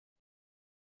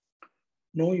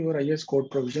Know Your IAS Code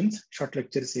Provisions short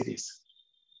lecture series.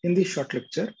 In this short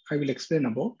lecture, I will explain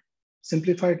about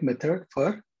simplified method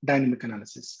for dynamic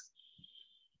analysis.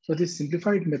 So this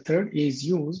simplified method is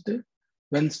used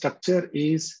when structure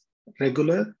is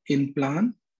regular in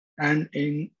plan and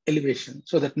in elevation.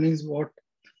 So that means what?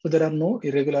 So there are no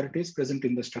irregularities present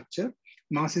in the structure.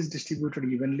 Mass is distributed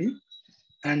evenly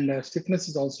and stiffness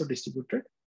is also distributed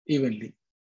evenly.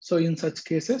 So in such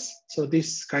cases, so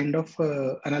this kind of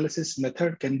analysis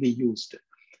method can be used,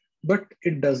 but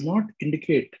it does not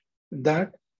indicate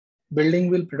that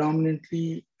building will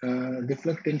predominantly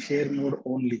deflect in shear mode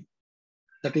only.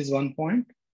 That is one point.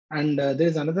 And there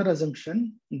is another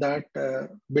assumption that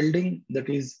building, that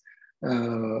is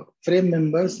frame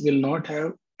members, will not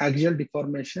have axial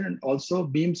deformation, and also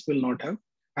beams will not have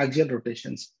axial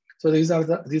rotations. So these are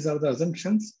the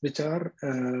assumptions which are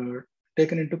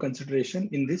taken into consideration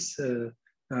in this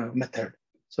method.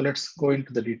 So let's go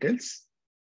into the details.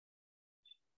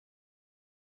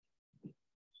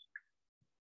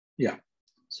 Yeah.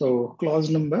 So clause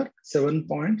number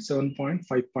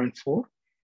 7.7.5.4,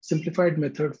 simplified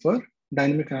method for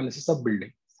dynamic analysis of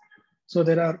building. So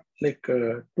there are like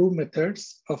two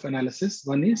methods of analysis.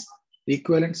 One is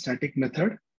equivalent static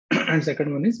method and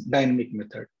second one is dynamic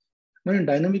method. Now in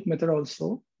dynamic method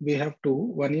also, we have two.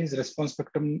 One is response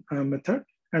spectrum method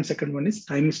and second one is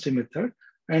time history method.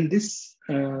 And this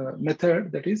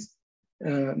method, that is,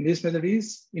 this method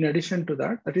is in addition to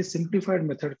that, that is simplified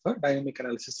method for dynamic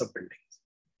analysis of buildings.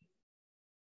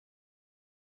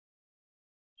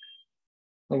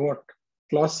 So what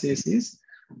clause says is,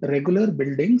 regular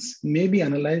buildings may be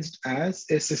analyzed as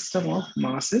a system of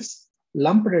masses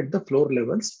lumped at the floor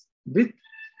levels, with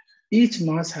each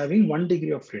mass having 1 degree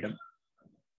of freedom,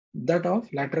 that of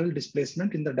lateral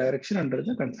displacement in the direction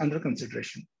under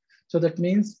consideration. So that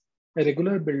means a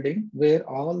regular building where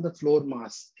all the floor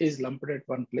mass is lumped at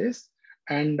one place,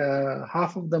 and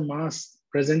half of the mass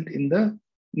present in the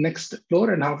next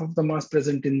floor and half of the mass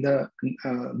present in the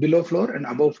below floor and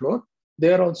above floor,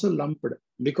 they are also lumped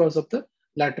because of the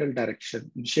lateral direction,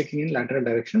 shaking in lateral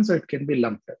direction. So it can be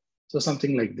lumped. So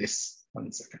something like this.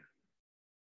 One second.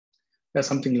 Yeah,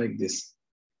 something like this.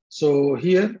 So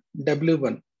here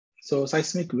W1. So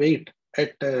seismic weight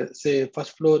at say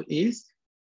first floor is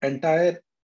entire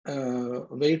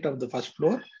weight of the first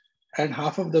floor, and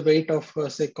half of the weight of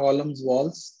say columns,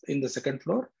 walls in the second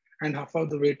floor, and half of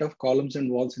the weight of columns and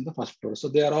walls in the first floor. So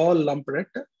they are all lumped at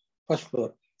first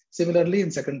floor. Similarly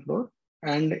in second floor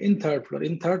and in third floor.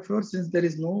 In third floor, since there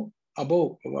is no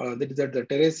above, that is that the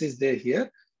terrace is there here.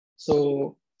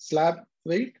 So slab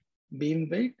weight, beam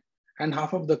weight, and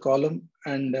half of the column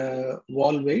and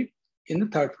wall weight in the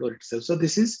third floor itself. So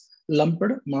this is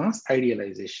lumped mass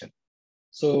idealization.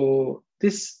 So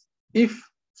this, if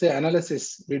say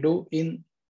analysis we do in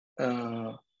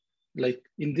like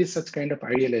in this such kind of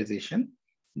idealization,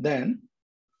 then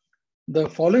the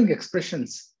following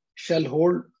expressions shall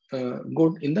hold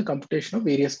good in the computation of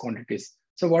various quantities.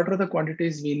 So what are the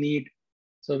quantities we need?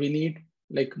 So we need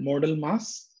like modal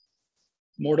mass,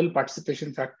 modal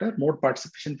participation factor, mode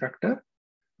participation factor,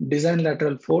 design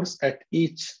lateral force at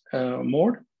each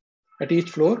mode, at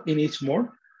each floor in each mode,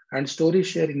 and Storey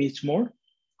shear in each mode,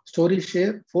 Storey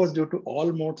shear force due to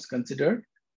all modes considered,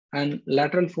 and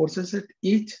lateral forces at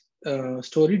each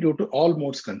story due to all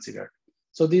modes considered.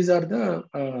 So these are the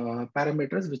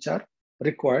parameters which are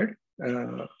required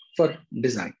for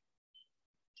design.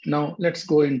 Now let's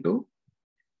go into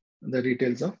the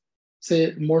details of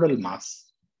say modal mass.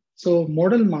 So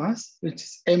modal mass, which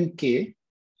is Mk,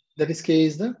 that is K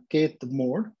is the kth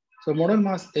mode. So modal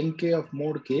mass Mk of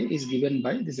mode K is given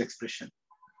by this expression.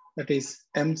 That is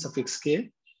M suffix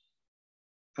K,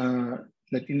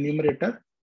 like in numerator,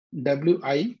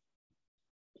 Wi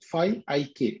phi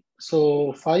Ik.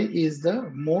 So phi is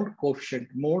the mode coefficient,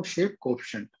 mode shape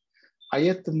coefficient.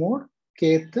 Ith mode,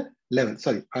 kth level,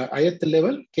 sorry, ith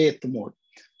level, kth mode.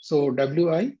 So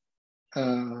Wi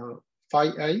phi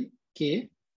I K,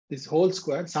 this whole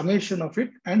square, summation of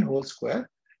it and whole square,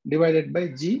 divided by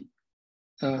G,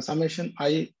 summation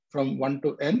I from 1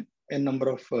 to n number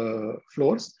of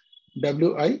floors,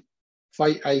 Wi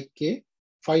phi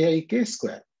Ik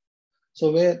square.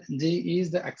 So where G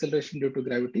is the acceleration due to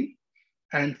gravity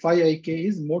and phi Ik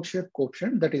is mode shape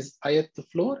coefficient, that is ith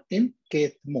floor in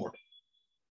kth mode.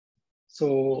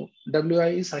 So Wi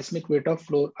is seismic weight of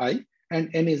floor I and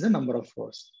n is the number of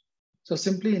floors. So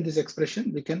simply in this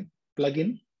expression, we can plug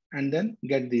in and then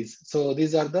get these. So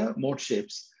these are the mode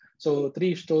shapes. So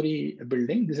 3-story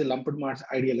building, this is lumped mass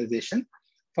idealization.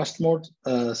 First mode,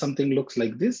 something looks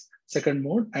like this, second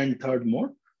mode and third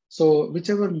mode. So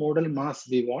whichever modal mass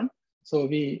we want, so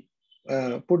we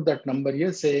put that number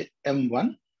here, say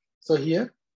M1. So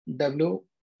here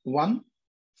W1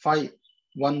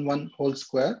 511 whole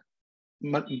square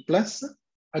plus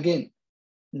again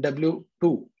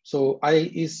W2. So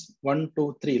I is 1,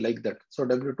 2, 3 like that. So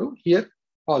W2 here,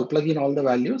 all plug in all the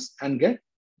values and get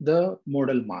the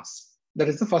modal mass. That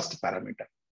is the first parameter.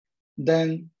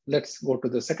 Then let's go to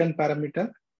the second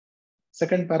parameter.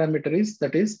 Second parameter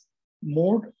is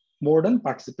modal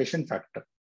participation factor.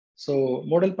 So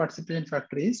modal participation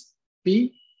factor is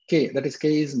Pk, that is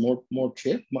K is mode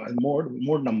shape,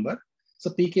 mode number. So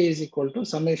Pk is equal to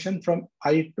summation from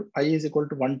I is equal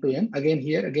to 1 to n. Again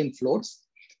here, again floors.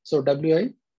 So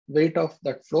Wi, weight of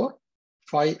that floor,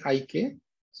 phi Ik.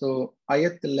 So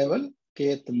ith level,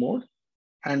 kth mode,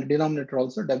 and denominator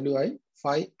also Wi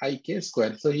phi Ik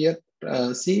square. So here,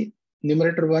 see,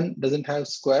 numerator 1 doesn't have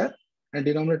square, and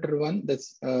denominator 1,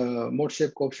 that's mode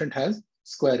shape coefficient has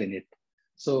square in it.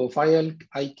 So phi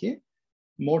Ik,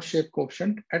 mode shape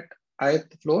coefficient at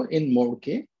ith floor in mode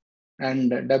K, and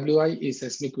Wi is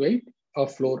seismic weight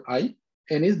of floor I,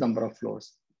 n is number of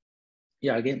floors.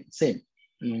 Yeah, again, same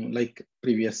like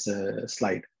previous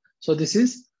slide. So this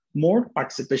is mode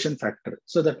participation factor.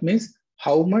 So that means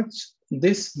how much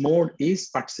this mode is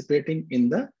participating in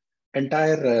the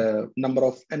entire number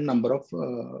of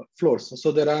floors.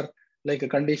 So there are like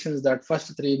conditions that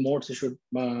first 3 modes should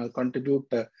contribute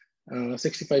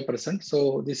 65%.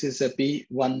 So this is a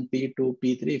P1, P2,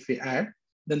 P3. If we add,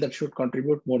 then that should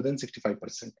contribute more than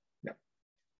 65%. Yeah.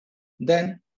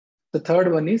 Then the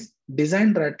third one is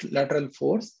design lateral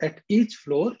force at each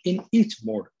floor in each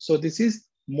mode. So this is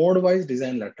mode-wise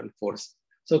design lateral force.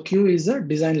 So Q is a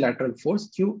design lateral force,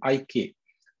 QIK,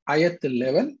 ith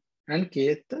level and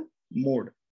kth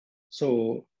mode.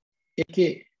 So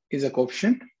AK is a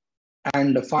coefficient,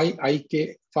 and phi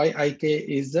Ik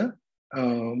is the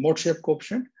mode shape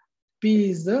coefficient. P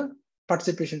is the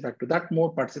participation factor, that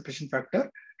mode participation factor,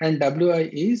 and Wi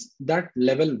is that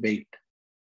level weight.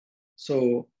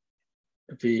 So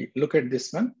if we look at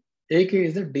this one, AK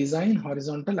is the design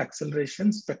horizontal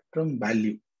acceleration spectrum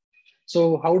value.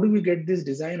 So how do we get this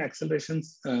design acceleration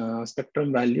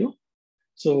spectrum value?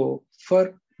 So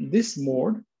for this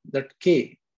mode, that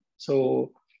K,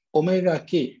 so omega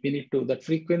K, we need to, that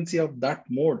frequency of that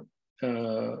mode,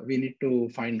 we need to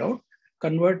find out,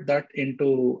 convert that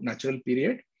into natural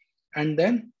period, and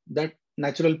then that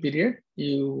natural period,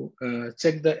 you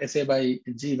check the SA by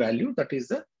G value, that is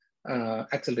the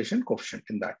acceleration coefficient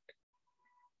in that.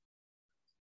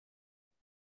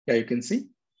 Yeah, you can see.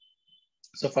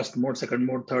 So first mode, second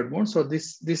mode, third mode. So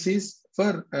this is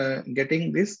for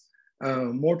getting this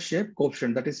mode shape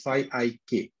coefficient, that is phi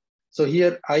Ik. So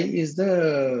here I is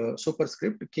the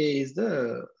superscript, K is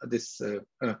the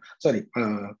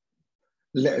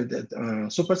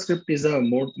superscript is a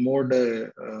mode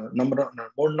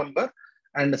number,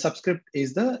 and the subscript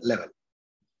is the level.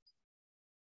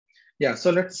 Yeah,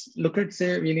 so let's look at,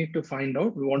 say we want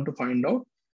to find out.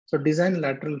 So design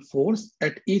lateral force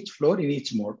at each floor in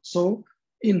each mode. So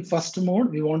in first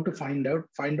mode, we want to find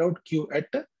out Q at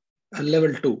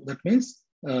level 2. That means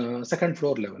second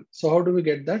floor level. So how do we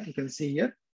get that? You can see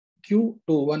here,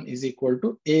 Q21 is equal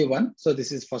to A1. So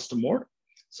this is first mode.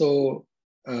 So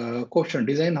coefficient,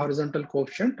 design horizontal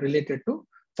coefficient related to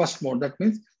first mode. That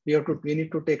means we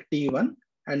need to take T1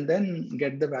 and then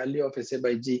get the value of SA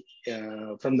by G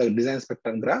from the design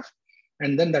spectrum graph,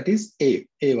 and then that is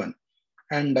A1,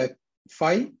 and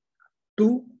phi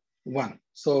 2, 1.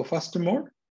 So first mode,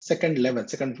 second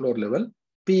floor level,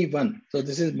 P1. So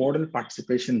this is modal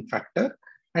participation factor,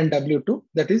 and W2,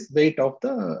 that is weight of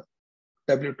the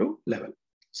W2 level.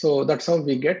 So that's how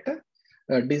we get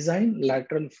design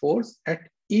lateral force at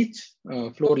each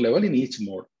floor level in each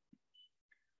mode.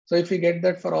 So if we get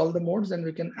that for all the modes, then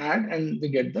we can add, and we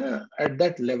get the at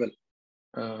that level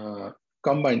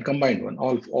combined one,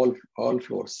 all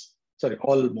floors, sorry,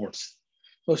 all modes.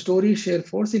 So Storey shear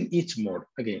force in each mode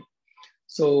again.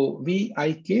 So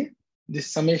Vik,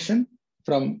 this summation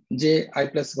from Ji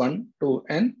plus 1 to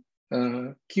n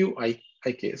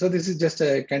Qik. So this is just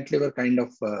a cantilever kind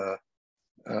of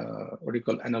what do you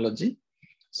call analogy.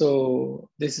 So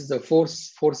this is the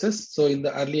forces. So in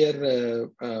the earlier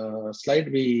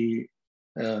slide, we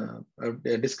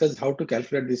discussed how to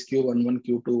calculate this Q11,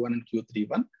 Q21, and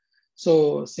Q31.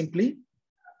 So simply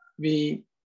we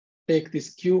take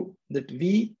this Q, that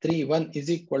V31 is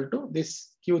equal to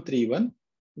this Q31,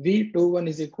 V21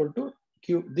 is equal to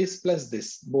Q this plus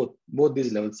this, both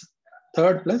these levels,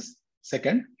 third plus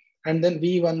second, and then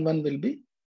V11 will be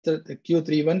the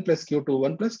Q31 plus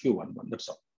Q21 plus Q11. That's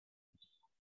all.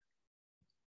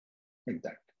 Like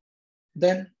that.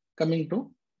 Then coming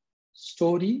to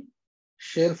Storey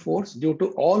shear force due to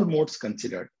all modes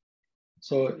considered.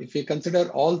 So if we consider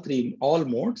all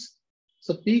modes,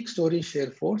 so peak Storey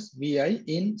shear force Vi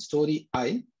in Storey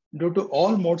I due to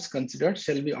all modes considered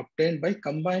shall be obtained by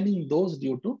combining those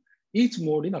due to each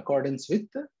mode in accordance with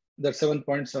the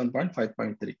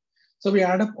 7.7.5.3. So we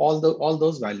add up all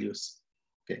those values.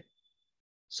 Okay.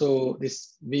 So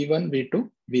this V1, V2,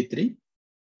 V3.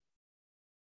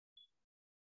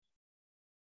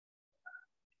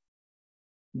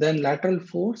 Then lateral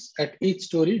force at each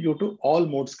story due to all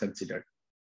modes considered.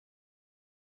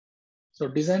 So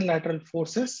design lateral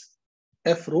forces,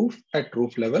 F roof at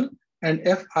roof level and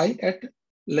Fi at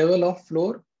level of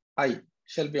floor I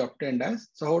shall be obtained as.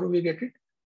 So how do we get it?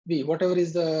 V, whatever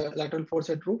is the lateral force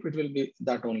at roof, it will be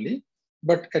that only.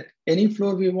 But at any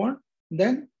floor we want,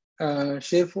 then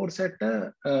shear force at,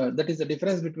 that is the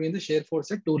difference between the shear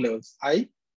force at two levels,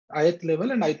 ith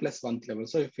level and I plus 1th level.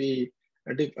 So if we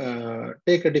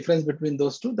take a difference between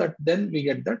those two, that then we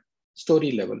get that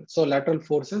Storey level. So lateral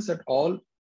forces at all,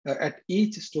 at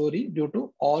each story due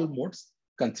to all modes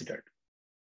considered.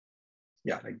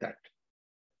 Yeah, like that.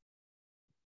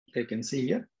 You can see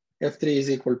here, F3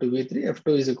 is equal to V3,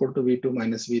 F2 is equal to V2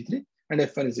 minus V3, and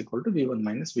F1 is equal to V1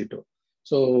 minus V2.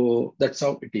 So that's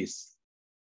how it is.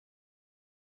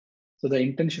 So the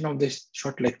intention of this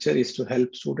short lecture is to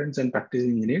help students and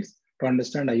practicing engineers to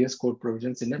understand IS code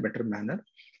provisions in a better manner.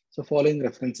 So following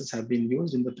references have been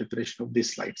used in the preparation of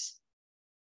these slides.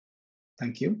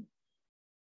 Thank you.